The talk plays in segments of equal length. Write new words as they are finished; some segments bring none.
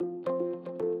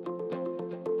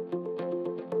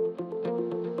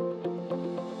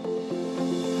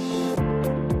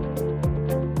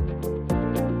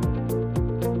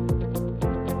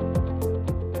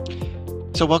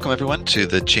So welcome everyone to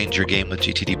the Change Your Game with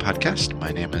GTD podcast. My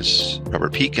name is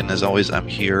Robert Peake, and as always, I'm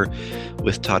here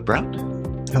with Todd Brown.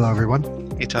 Hello, everyone.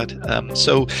 Hey, Todd.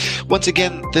 So once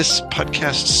again, this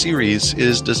podcast series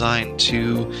is designed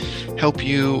to help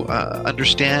you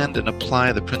understand and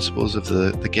apply the principles of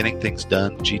the Getting Things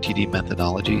Done GTD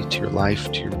methodology to your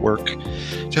life, to your work,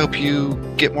 to help you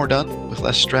get more done with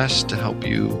less stress, to help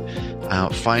you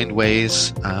find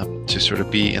ways to sort of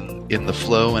be in the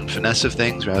flow and finesse of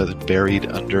things rather than buried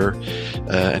under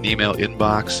an email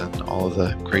inbox and all of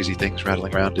the crazy things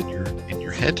rattling around in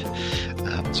your head.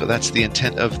 So that's the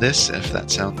intent of this. If that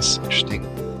sounds interesting,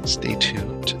 stay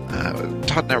tuned.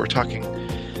 Todd and I were talking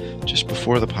just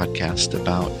before the podcast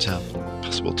about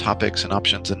possible topics and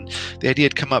options, and the idea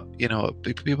had come up. You know,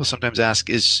 people sometimes ask,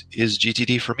 "Is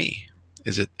GTD for me?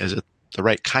 Is it the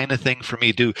right kind of thing for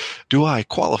me? Do I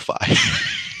qualify?"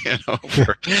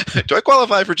 Do I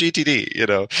qualify for GTD?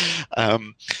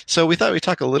 So we thought we'd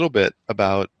talk a little bit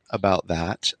about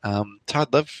that.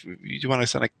 Todd, you want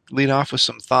to kind of lead off with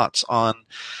some thoughts on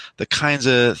the kinds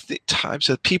of types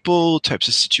of people, types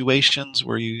of situations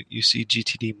where you see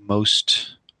GTD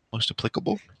most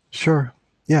applicable? Sure.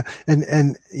 Yeah.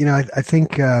 And I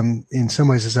think in some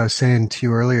ways, as I was saying to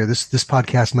you earlier, this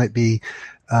podcast might be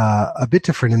a bit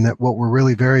different in that what we're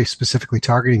really very specifically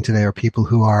targeting today are people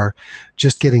who are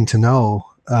just getting to know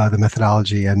the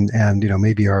methodology and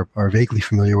maybe are vaguely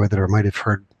familiar with it or might have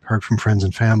heard from friends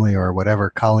and family or whatever,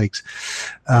 colleagues.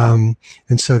 And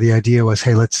so the idea was,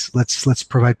 hey, let's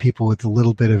provide people with a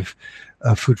little bit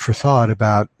of food for thought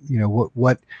about,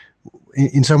 what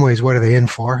in some ways, what are they in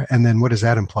for? And then what does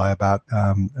that imply about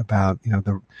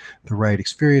the right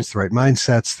experience, the right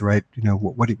mindsets, the right,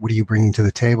 what are you bringing to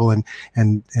the table, and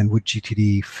would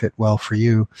GTD fit well for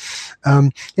you?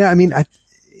 When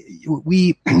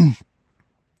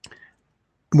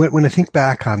I think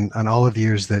back on all of the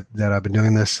years that I've been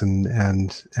doing this and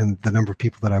the number of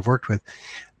people that I've worked with,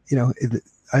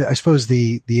 I suppose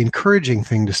the encouraging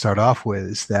thing to start off with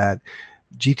is that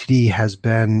GTD has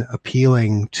been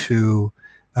appealing to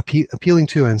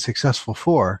and successful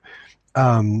for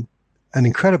an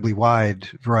incredibly wide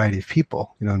variety of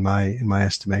people, in my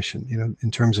estimation,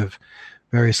 in terms of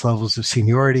various levels of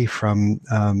seniority, from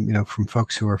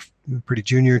folks who are pretty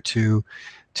junior to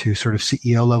sort of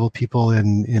CEO level people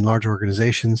in large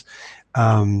organizations.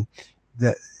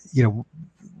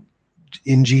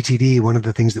 In GTD, one of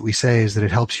the things that we say is that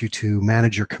it helps you to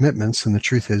manage your commitments. And the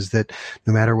truth is that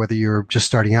no matter whether you're just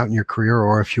starting out in your career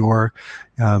or if you're,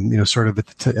 sort of at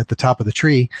the top of the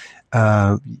tree,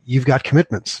 you've got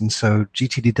commitments. And so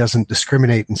GTD doesn't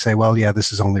discriminate and say, well, yeah,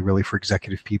 this is only really for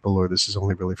executive people, or this is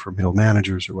only really for middle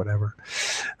managers or whatever.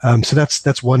 So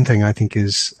that's one thing I think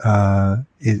is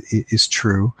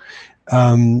true. I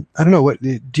don't know.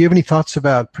 Do you have any thoughts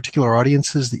about particular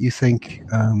audiences that you think,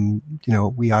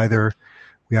 we either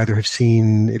have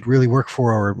seen it really work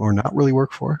for or not really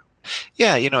work for?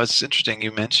 Yeah, it's interesting.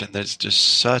 You mentioned there's just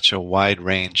such a wide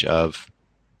range of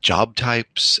job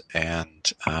types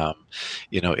and,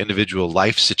 individual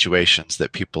life situations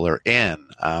that people are in,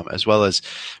 as well as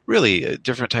really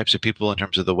different types of people in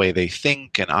terms of the way they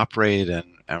think and operate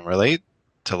and relate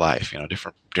to life,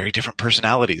 very different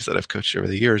personalities that I've coached over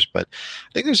the years. But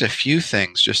I think there's a few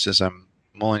things, just as I'm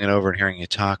mulling it over and hearing you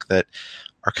talk, that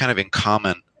are kind of in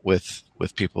common with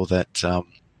people that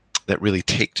really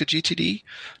take to GTD.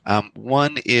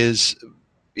 One is,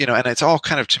 and it's all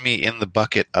kind of, to me, in the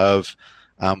bucket of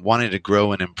wanting to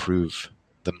grow and improve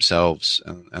themselves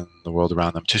and the world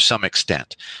around them to some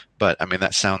extent. But I mean,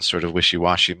 that sounds sort of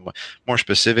wishy-washy. More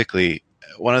specifically,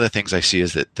 one of the things I see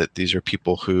is that these are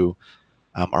people who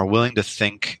are willing to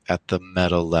think at the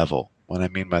meta level. What I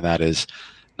mean by that is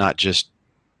not just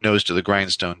nose to the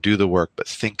grindstone, do the work, but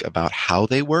think about how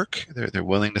they work. They're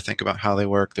willing to think about how they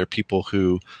work. They're people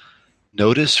who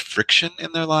notice friction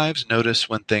in their lives, notice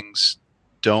when things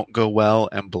don't go well,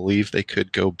 and believe they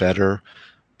could go better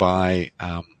by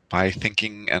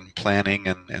thinking and planning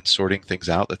and sorting things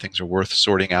out, that things are worth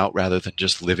sorting out rather than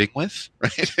just living with,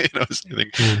 right? I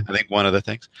think one of the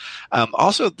things.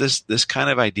 Also, this kind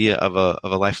of idea of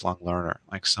a lifelong learner,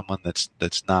 like someone that's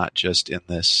not just in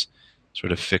this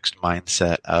sort of fixed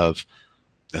mindset of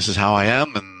this is how I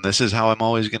am and this is how I'm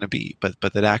always going to be, but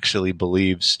that actually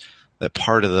believes that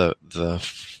part of the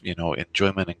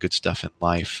enjoyment and good stuff in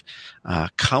life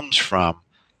comes from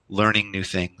learning new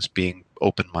things, being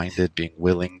open-minded, being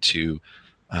willing to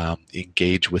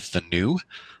engage with the new,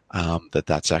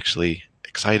 that's actually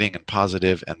exciting and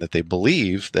positive, and that they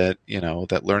believe that,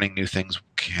 that learning new things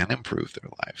can improve their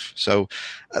life. So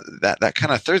that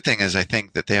kind of third thing is, I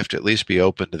think that they have to at least be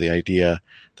open to the idea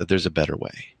that there's a better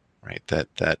way, right?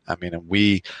 That I mean,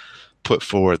 we put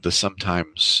forward the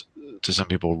sometimes to some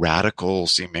people radical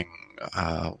seeming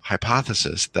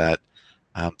hypothesis that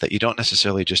that you don't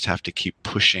necessarily just have to keep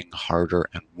pushing harder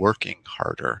and working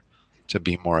harder to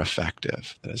be more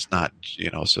effective. That it's not,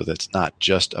 so that's not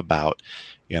just about,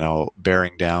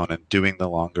 bearing down and doing the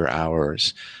longer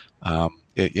hours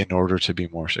in order to be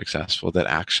more successful. That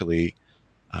actually,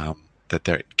 that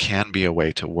there can be a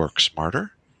way to work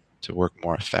smarter, to work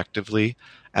more effectively,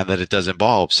 and that it does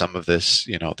involve some of this,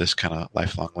 this kind of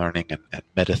lifelong learning and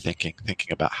meta thinking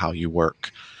about how you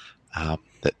work.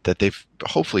 That they've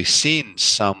hopefully seen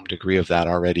some degree of that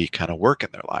already kind of work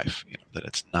in their life. That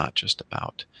it's not just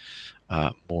about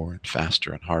more and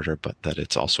faster and harder, but that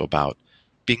it's also about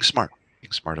being smart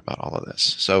about all of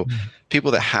this. So people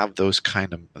that have that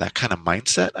kind of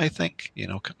mindset, I think,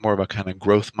 more of a kind of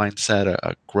growth mindset,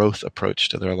 a growth approach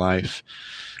to their life,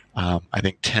 I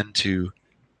think tend to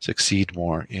succeed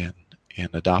more in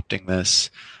adopting this,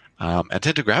 and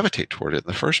tend to gravitate toward it in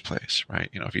the first place,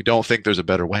 right? If you don't think there's a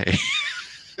better way,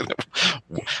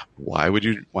 why would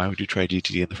you try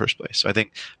GTD in the first place? So I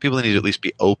think people need to at least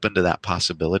be open to that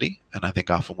possibility. And I think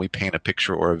often we paint a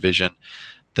picture or a vision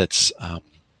that's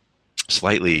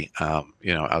slightly,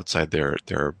 outside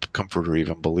their comfort or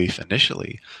even belief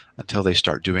initially, until they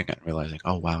start doing it and realizing,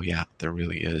 oh wow, yeah, there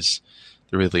really is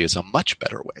a much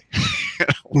better way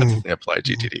once they apply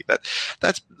GTD.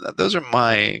 Those are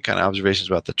my kind of observations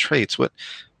about the traits. What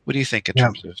do you think in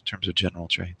terms of general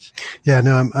traits? Yeah,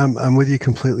 no, I'm with you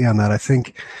completely on that. I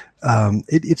think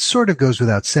it sort of goes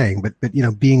without saying,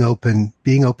 but being open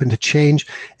to change,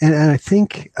 and I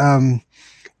think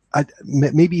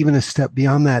maybe even a step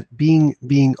beyond that,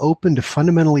 being open to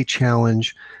fundamentally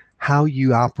challenge how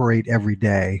you operate every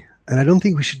day. And I don't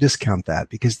think we should discount that,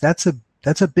 because that's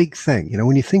a big thing.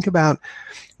 When you think about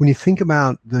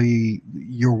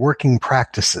your working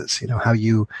practices, how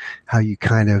you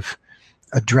kind of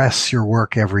address your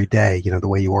work every day, the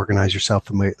way you organize yourself,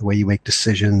 the way you make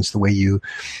decisions, the way you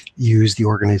use the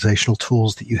organizational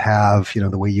tools that you have,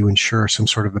 the way you ensure some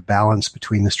sort of a balance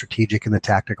between the strategic and the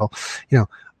tactical,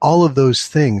 all of those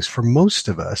things for most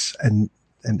of us, and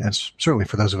certainly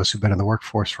for those of us who've been in the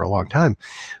workforce for a long time,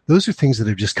 those are things that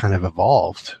have just kind of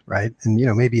evolved, right? And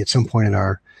maybe at some point in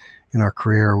our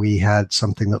career we had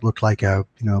something that looked like a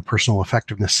personal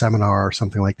effectiveness seminar or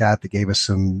something like that gave us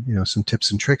some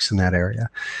tips and tricks in that area.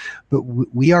 But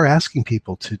we are asking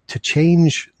people to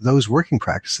change those working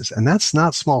practices, and that's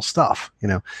not small stuff.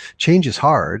 Change is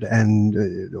hard,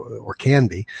 and or can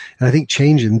be, and I think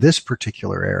change in this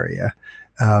particular area,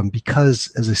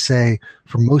 because, as I say,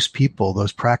 for most people,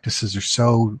 those practices are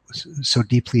so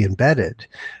deeply embedded,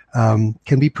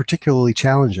 can be particularly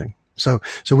challenging. So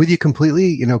with you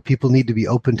completely, people need to be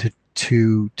open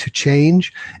to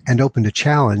change and open to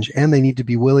challenge, and they need to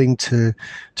be willing to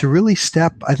really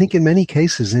step, I think, in many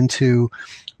cases, into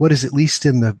what is, at least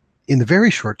in the very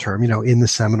short term, in the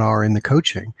seminar, in the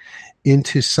coaching,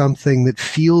 into something that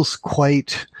feels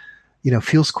quite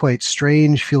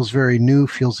strange, feels very new,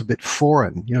 feels a bit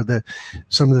foreign.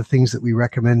 Some of the things that we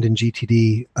recommend in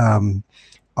GTD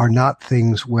are not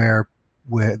things where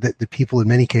the people in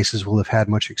many cases will have had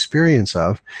much experience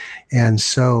of, and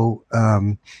so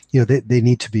they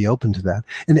need to be open to that.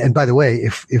 And by the way,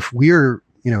 if we're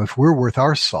worth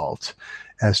our salt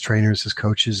as trainers, as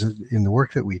coaches, in the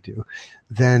work that we do,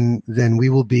 then we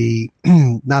will be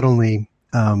not only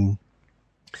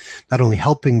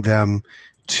helping them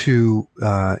to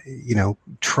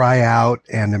try out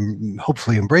and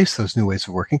hopefully embrace those new ways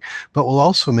of working, but we'll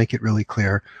also make it really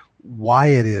clear why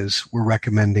it is we're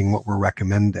recommending what we're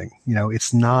recommending.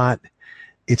 It's not,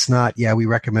 we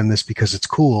recommend this because it's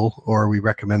cool, or we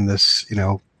recommend this,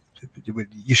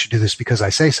 you should do this because I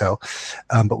say so.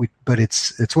 But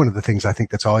it's one of the things I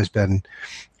think that's always been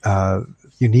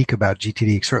unique about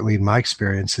GTD, certainly in my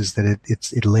experience, is that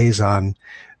it lays on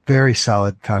very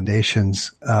solid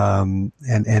foundations, and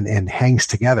hangs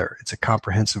together. It's a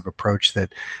comprehensive approach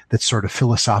that's sort of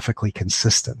philosophically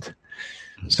consistent.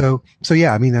 So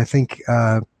yeah, I think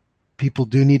people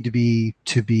do need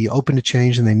to be open to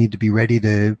change, and they need to be ready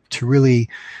to really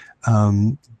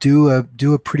do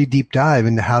a pretty deep dive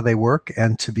into how they work,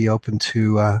 and to be open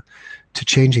to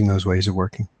changing those ways of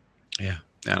working. Yeah,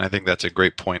 and I think that's a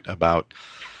great point about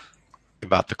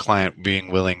the client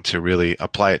being willing to really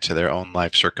apply it to their own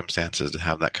life circumstances, to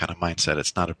have that kind of mindset.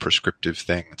 It's not a prescriptive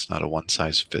thing. It's not a one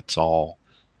size fits all.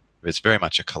 It's very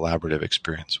much a collaborative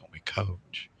experience when we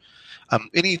coach.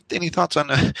 Any thoughts on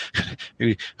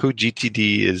maybe who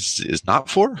GTD is not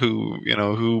for? Who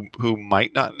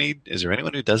might not need? Is there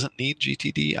anyone who doesn't need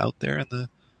GTD out there in the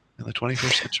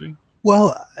 21st century?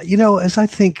 Well, as I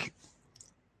think,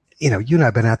 you and I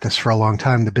have been at this for a long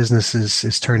time. The business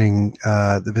is turning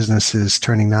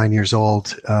 9 years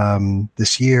old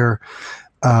this year.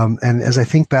 And as I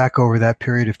think back over that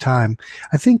period of time,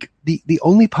 I think the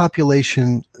only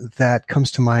population that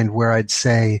comes to mind where I'd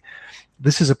say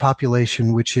this is a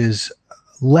population which is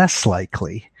less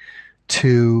likely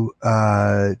to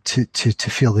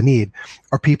feel the need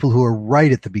are people who are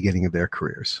right at the beginning of their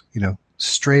careers,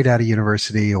 straight out of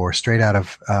university or straight out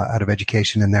of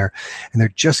education, and they're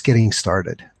just getting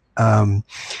started. And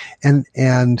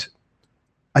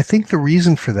I think the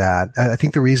reason for that, I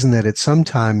think the reason that it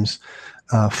sometimes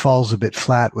falls a bit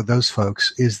flat with those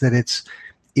folks is that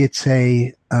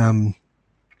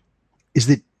is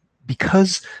that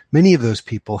because many of those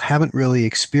people haven't really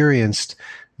experienced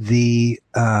the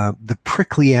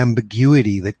prickly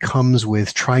ambiguity that comes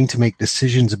with trying to make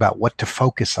decisions about what to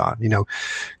focus on.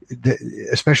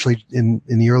 Especially in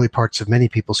the early parts of many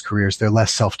people's careers, they're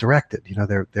less self-directed.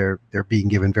 They're being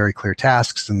given very clear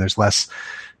tasks, and there's less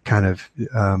kind of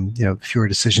fewer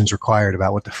decisions required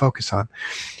about what to focus on.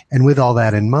 And with all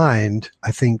that in mind,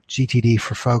 I think GTD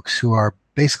for folks who are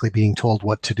basically being told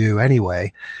what to do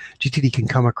anyway, GTD can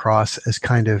come across as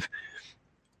kind of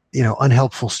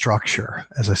unhelpful structure,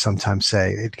 as I sometimes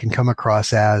say. It can come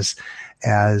across as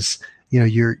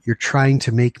you're trying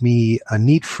to make me a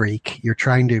neat freak. You're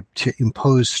trying to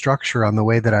impose structure on the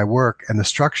way that I work, and the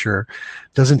structure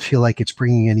doesn't feel like it's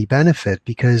bringing any benefit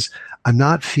because I'm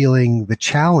not feeling the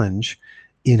challenge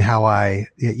in how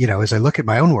as I look at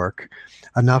my own work,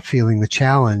 I'm not feeling the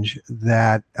challenge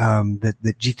that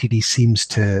GTD seems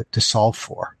to solve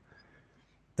for.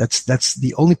 That's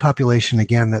the only population,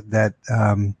 again, that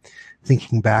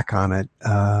thinking back on it,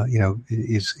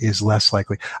 is less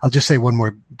likely. I'll just say one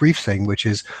more brief thing, which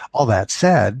is, all that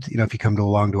said, if you come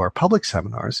along to our public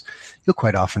seminars, you'll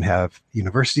quite often have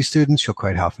university students. You'll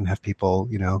quite often have people,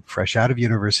 fresh out of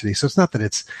university. So it's not that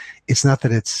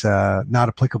it's not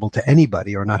applicable to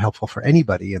anybody or not helpful for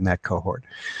anybody in that cohort,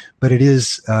 but it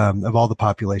is, of all the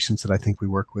populations that I think we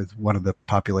work with, one of the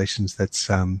populations that's,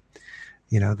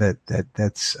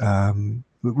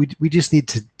 we just need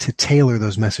to tailor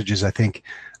those messages, I think,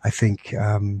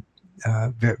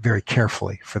 very, very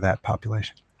carefully for that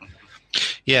population.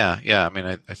 Yeah. I mean,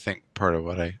 I think part of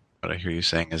what I hear you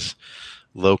saying is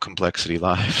low complexity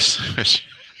lives, which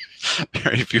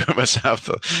very few of us have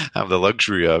the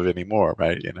luxury of anymore,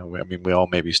 right? I mean, we all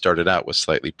maybe started out with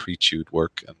slightly pre-chewed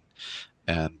work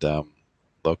and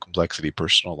low complexity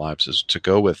personal lives is to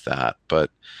go with that,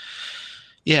 but.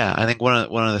 Yeah, I think one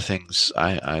of the things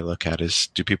I look at is,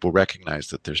 do people recognize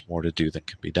that there's more to do than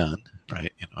can be done,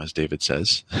 right? As David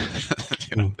says,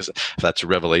 if that's a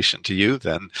revelation to you,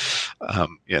 then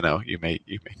you may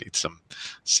need some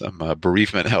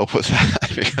bereavement help with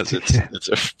that because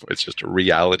it's just a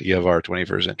reality of our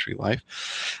 21st century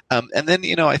life. And then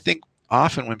I think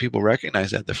often when people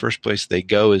recognize that, the first place they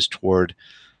go is toward,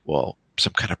 well,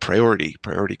 some kind of priority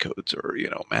codes, or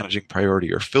managing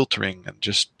priority or filtering, and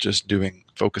just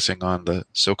focusing on the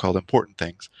so-called important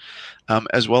things,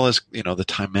 as well as the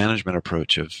time management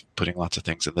approach of putting lots of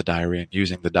things in the diary and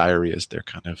using the diary as their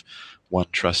kind of one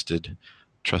trusted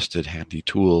handy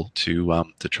tool to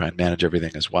try and manage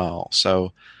everything as well.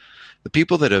 So the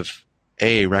people that have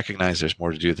A, recognized there's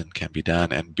more to do than can be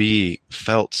done, and B,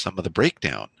 felt some of the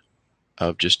breakdown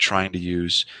of just trying to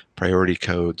use priority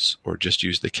codes or just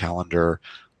use the calendar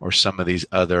or some of these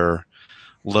other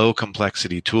low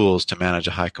complexity tools to manage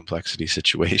a high complexity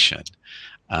situation,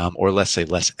 or let's say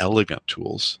less elegant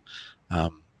tools,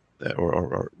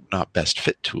 or not best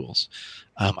fit tools,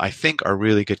 I think are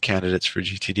really good candidates for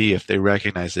GTD if they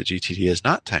recognize that GTD is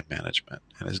not time management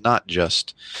and is not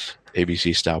just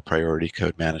ABC style priority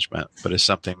code management, but is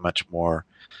something much more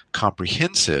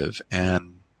comprehensive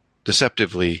and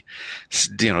deceptively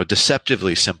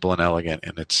simple and elegant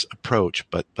in its approach,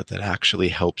 but that actually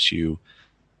helps you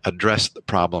address the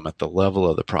problem at the level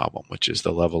of the problem, which is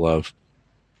the level of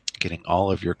getting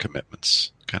all of your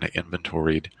commitments kind of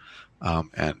inventoried,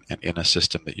 and in a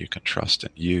system that you can trust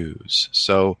and use.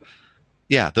 So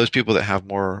yeah, those people that have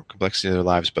more complexity in their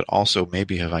lives, but also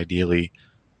maybe have ideally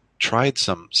tried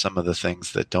some of the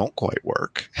things that don't quite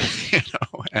work,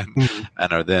 and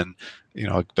are then,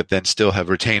 but then still have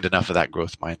retained enough of that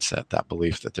growth mindset, that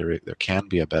belief that there can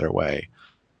be a better way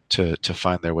to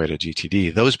find their way to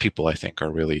GTD. Those people, I think,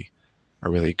 are really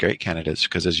great candidates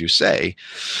because, as you say,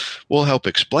 will help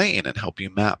explain and help you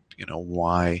map,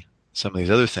 why some of these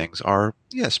other things are,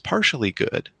 yes, partially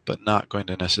good, but not going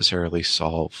to necessarily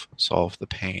solve the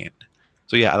pain.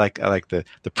 So yeah, I like the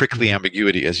prickly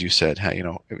ambiguity, as you said,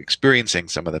 experiencing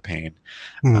some of the pain,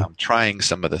 trying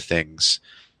some of the things,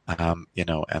 and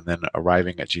then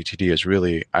arriving at GTD is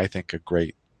really, I think, a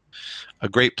great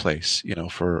place,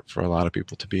 for a lot of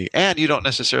people to be. And you don't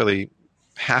necessarily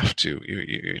have to,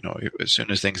 as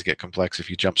soon as things get complex, if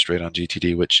you jump straight on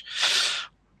GTD, which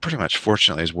pretty much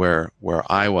fortunately is where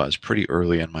I was pretty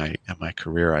early in my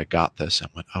career, I got this and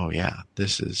went, oh yeah,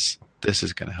 this is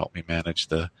going to help me manage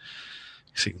the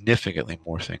significantly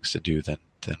more things to do than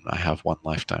I have one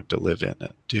lifetime to live in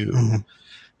and do.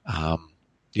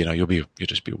 You'll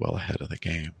just be well ahead of the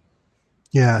game.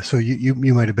 Yeah, so you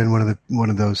might have been one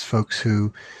of those folks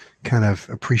who kind of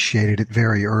appreciated it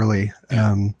very early,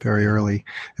 very early,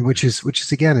 which is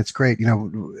again, it's great.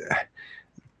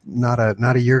 Not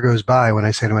a year goes by when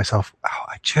I say to myself, "Oh,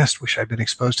 I just wish I'd been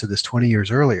exposed to this 20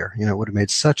 years earlier." It would have made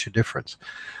such a difference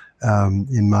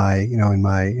in my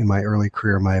early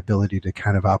career, my ability to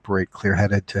kind of operate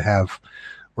clear-headed, to have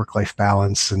work-life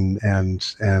balance and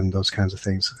those kinds of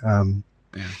things.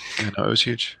 No, it was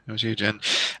huge. It was huge, and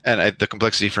the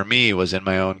complexity for me was in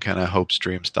my own kind of hopes,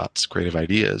 dreams, thoughts, creative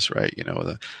ideas. Right,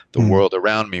 the world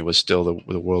around me was still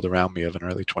the world around me of an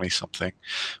early 20-something,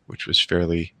 which was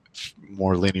fairly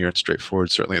more linear and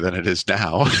straightforward, certainly, than it is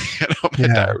now.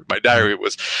 My diary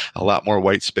was a lot more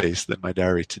white space than my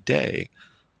diary today.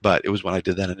 But it was when I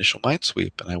did that initial mind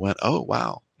sweep, and I went, oh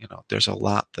wow, there's a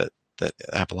lot that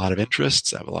I have a lot of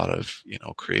interests, I have a lot of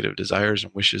creative desires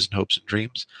and wishes and hopes and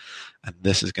dreams, and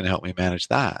this is going to help me manage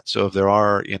that. So if there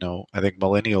are, I think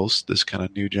millennials, this kind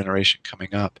of new generation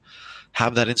coming up,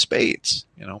 have that in spades,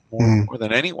 more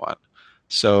than anyone.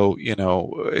 So,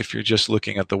 if you're just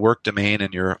looking at the work domain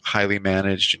and you're highly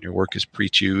managed and your work is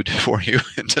pre-chewed for you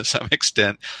to some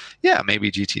extent, yeah,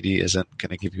 maybe GTD isn't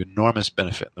going to give you enormous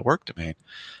benefit in the work domain.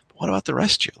 But what about the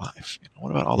rest of your life?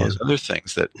 What about all those other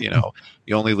things that, you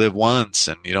only live once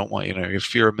and you don't want, your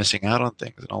fear of missing out on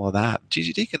things and all of that?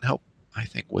 GTD can help, I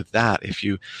think, with that.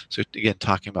 So again,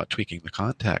 talking about tweaking the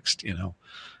context, if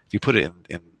you put it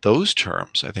in those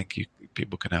terms, I think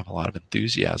people can have a lot of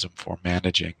enthusiasm for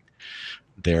managing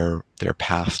their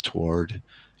path toward,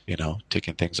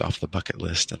 taking things off the bucket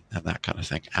list and that kind of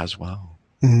thing as well.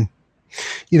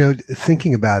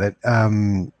 Thinking about it,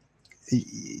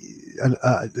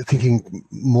 thinking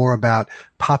more about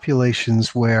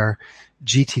populations where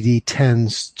GTD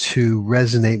tends to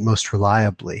resonate most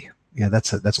reliably.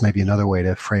 That's maybe another way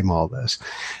to frame all this.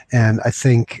 And I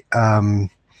think that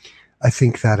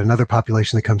another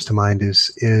population that comes to mind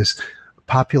is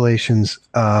populations,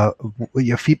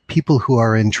 people who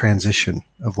are in transition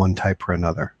of one type or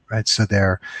another, right? So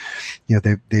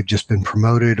they've just been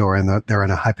promoted, or they're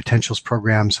in a high potentials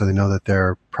program, so they know that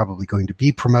they're probably going to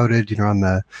be promoted, on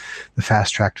the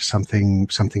fast track to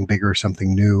something bigger,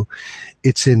 something new.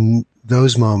 It's in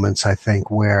those moments, I think,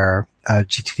 where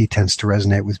GTD tends to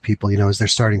resonate with people, as they're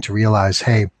starting to realize,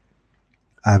 hey,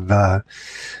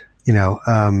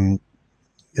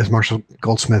 as Marshall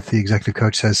Goldsmith, the executive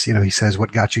coach, says, he says,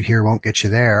 what got you here won't get you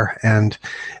there. And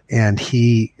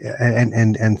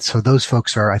so those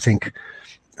folks are, I think,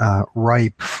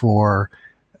 ripe for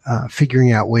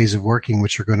figuring out ways of working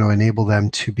which are going to enable them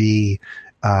to be,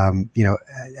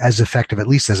 as effective, at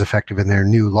least as effective in their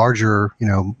new, larger,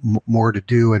 more to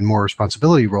do and more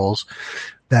responsibility roles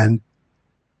than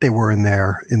they were in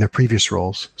their previous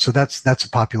roles. So that's a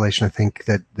population, I think,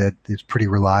 that is pretty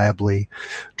reliably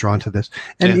drawn to this.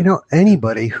 And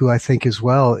anybody who I think as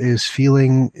well is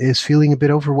feeling a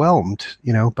bit overwhelmed,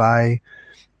 by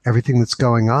everything that's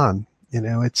going on.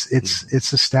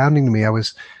 It's astounding to me. I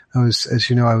was as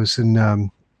you know, I was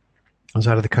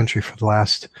out of the country for the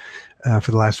last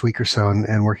week or so,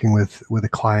 and working with a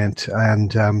client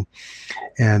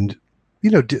and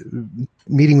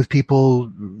meeting with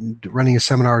people, running a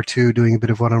seminar or two, doing a bit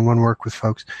of one-on-one work with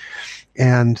folks.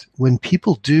 And when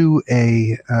people do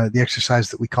the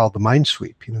exercise that we call the mind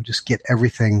sweep, just get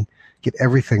everything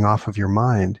off of your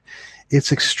mind,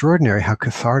 it's extraordinary how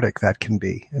cathartic that can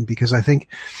be. And because I think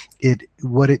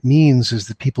what it means is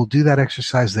that people do that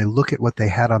exercise, they look at what they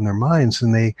had on their minds,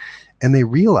 and they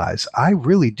realize, I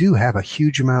really do have a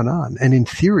huge amount on. And in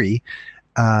theory,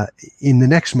 in the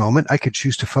next moment, I could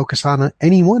choose to focus on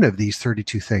any one of these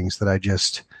 32 things that I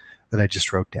just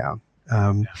wrote down.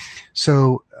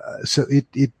 So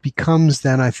it becomes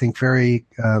then, I think, very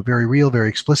real, very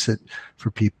explicit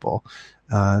for people.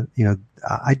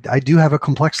 I do have a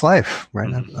complex life, right?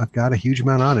 Mm-hmm. I've got a huge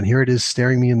amount on, and here it is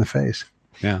staring me in the face.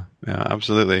 Yeah,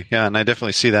 absolutely. Yeah, and I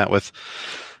definitely see that with,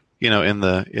 in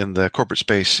the corporate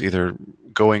space, either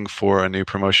going for a new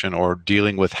promotion or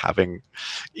dealing with having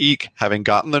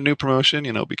gotten the new promotion.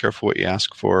 Be careful what you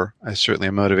ask for. I certainly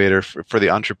a motivator for the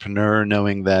entrepreneur,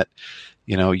 knowing that,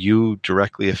 you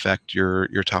directly affect your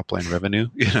top line revenue,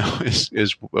 is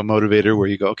a motivator where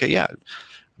you go, okay, yeah,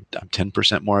 I'm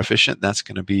 10% more efficient. That's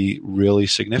going to be really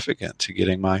significant to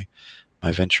getting my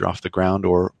venture off the ground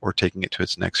or taking it to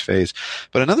its next phase.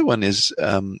 But another one is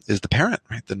the parent,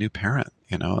 right? The new parent,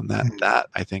 and that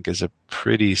I think is a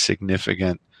pretty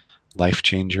significant life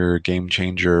changer, game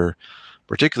changer,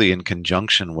 particularly in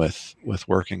conjunction with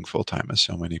working full time, as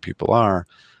so many people are.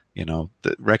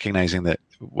 Recognizing that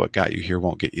what got you here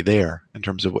won't get you there in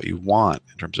terms of what you want,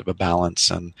 in terms of a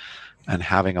balance and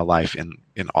having a life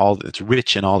in all that's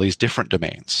rich in all these different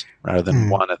domains, rather than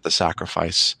one at the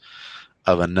sacrifice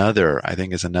of another, I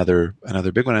think is another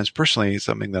big one. And it's personally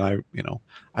something that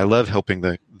I love helping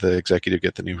the executive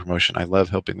get the new promotion. I love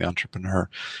helping the entrepreneur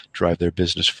drive their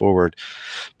business forward,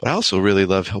 but I also really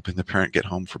love helping the parent get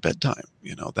home for bedtime.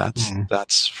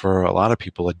 That's for a lot of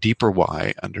people a deeper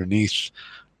why underneath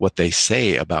what they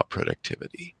say about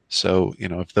productivity. So,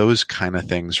 if those kind of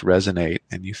things resonate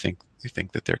and you think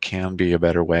that there can be a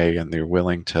better way and they're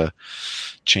willing to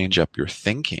change up your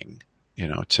thinking,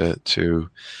 to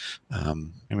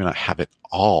maybe not have it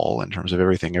all in terms of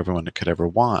everything everyone could ever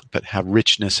want, but have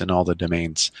richness in all the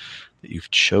domains that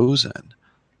you've chosen.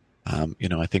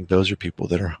 I think those are people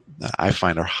that I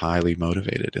find are highly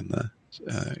motivated in the,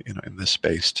 in this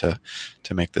space to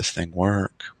make this thing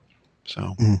work.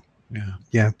 So,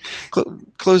 yeah.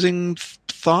 Closing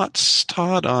thoughts,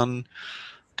 Todd, on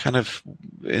kind of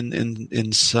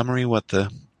in summary, what the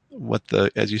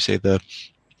as you say, the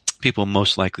people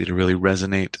most likely to really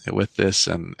resonate with this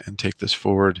and take this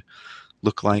forward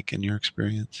look like in your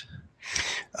experience?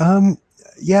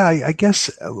 I guess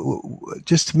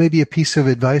just maybe a piece of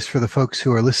advice for the folks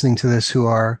who are listening to this who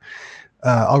are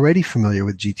already familiar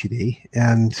with GTD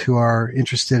and who are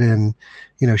interested in,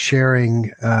 sharing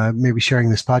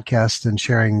this podcast and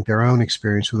sharing their own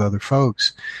experience with other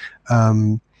folks.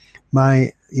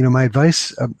 My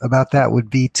advice about that would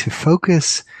be to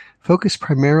focus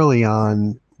primarily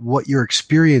on what your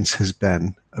experience has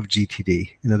been of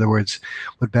GTD. In other words,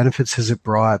 what benefits has it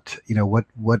brought?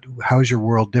 How is your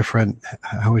world different?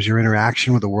 How is your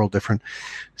interaction with the world different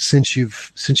since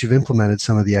you've implemented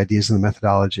some of the ideas and the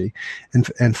methodology,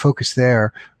 and focus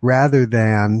there rather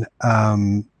than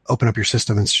open up your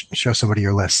system and show somebody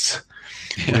your lists.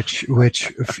 Yeah.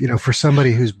 Which for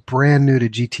somebody who's brand new to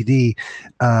GTD,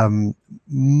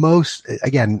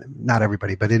 not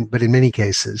everybody, but in many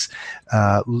cases,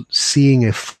 seeing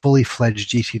a fully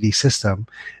fledged GTD system,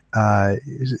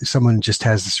 someone just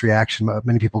has this reaction.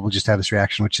 Many people will just have this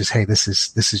reaction, which is, "Hey, this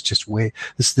is just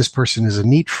this person is a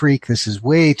neat freak. This is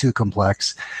way too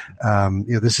complex.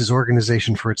 This is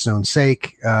organization for its own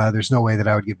sake. There's no way that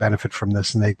I would get benefit from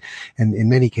this." And in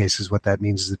many cases, what that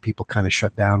means is that people kind of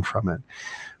shut down from it.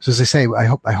 So as I say,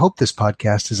 I hope this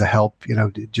podcast is a help,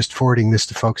 just forwarding this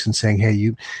to folks and saying,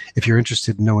 hey, if you're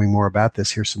interested in knowing more about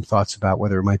this, here's some thoughts about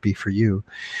whether it might be for you.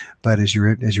 But as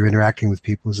you're interacting with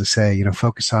people, as I say,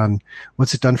 focus on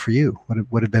what's it done for you?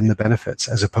 What have been the benefits,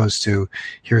 as opposed to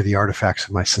here are the artifacts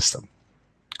of my system.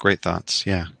 Great thoughts.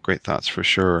 Yeah, great thoughts for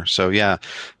sure. So yeah,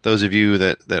 those of you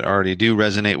that already do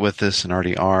resonate with this and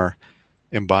already are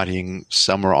embodying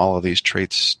some or all of these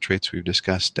traits we've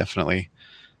discussed, definitely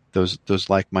those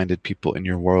like-minded people in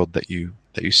your world that you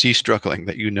see struggling,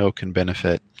 that can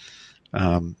benefit.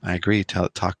 I agree.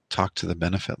 Talk to the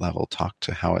benefit level. Talk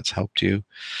to how it's helped you,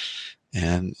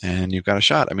 and you've got a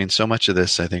shot. I mean, so much of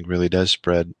this I think really does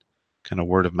spread kind of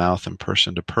word of mouth and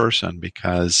person to person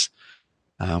because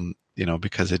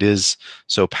it is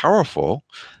so powerful,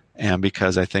 and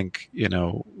because I think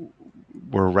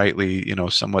we're rightly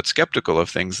somewhat skeptical of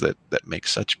things that make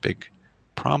such big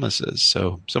promises.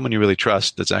 So someone you really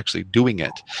trust that's actually doing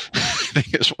it, I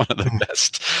think, is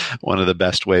one of the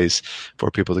best ways for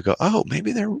people to go, oh,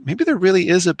 maybe there really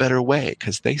is a better way,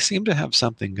 because they seem to have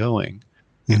something going.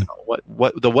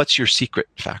 What's your secret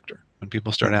factor? When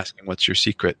people start asking what's your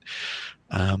secret,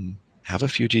 have a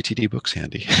few GTD books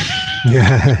handy.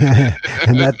 Yeah,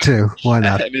 and that too. Why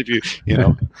not? And if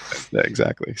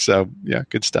exactly. So yeah,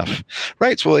 good stuff.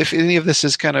 Right. Well, if any of this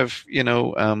is kind of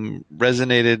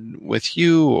resonated with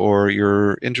you, or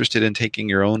you're interested in taking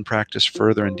your own practice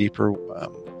further and deeper,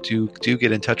 do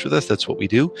get in touch with us. That's what we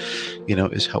do.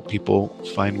 Is help people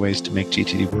find ways to make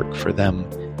GTD work for them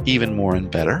even more and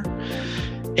better.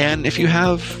 And if you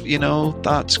have,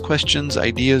 thoughts, questions,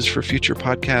 ideas for future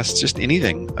podcasts, just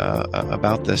anything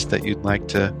about this that you'd like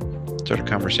to start a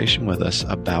conversation with us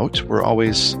about, we're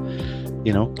always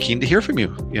keen to hear from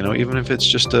you. Even if it's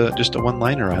just a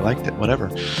one-liner, I liked it, whatever.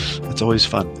 It's always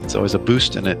fun. It's always a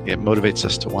boost, and it motivates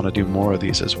us to want to do more of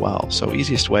these as well. So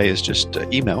easiest way is just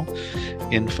email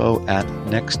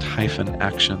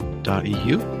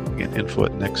info@next-action.eu. Again,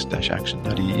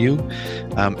 info@next-action.eu.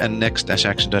 And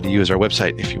next-action.eu is our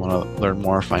website if you want to learn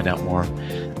more, find out more,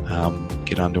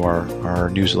 get onto our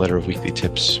newsletter of weekly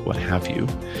tips, what have you.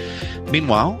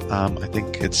 Meanwhile, I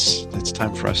think it's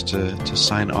time for us to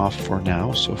sign off for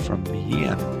now. So from me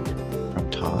and from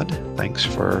Todd, thanks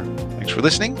for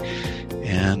listening,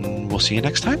 and we'll see you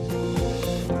next time.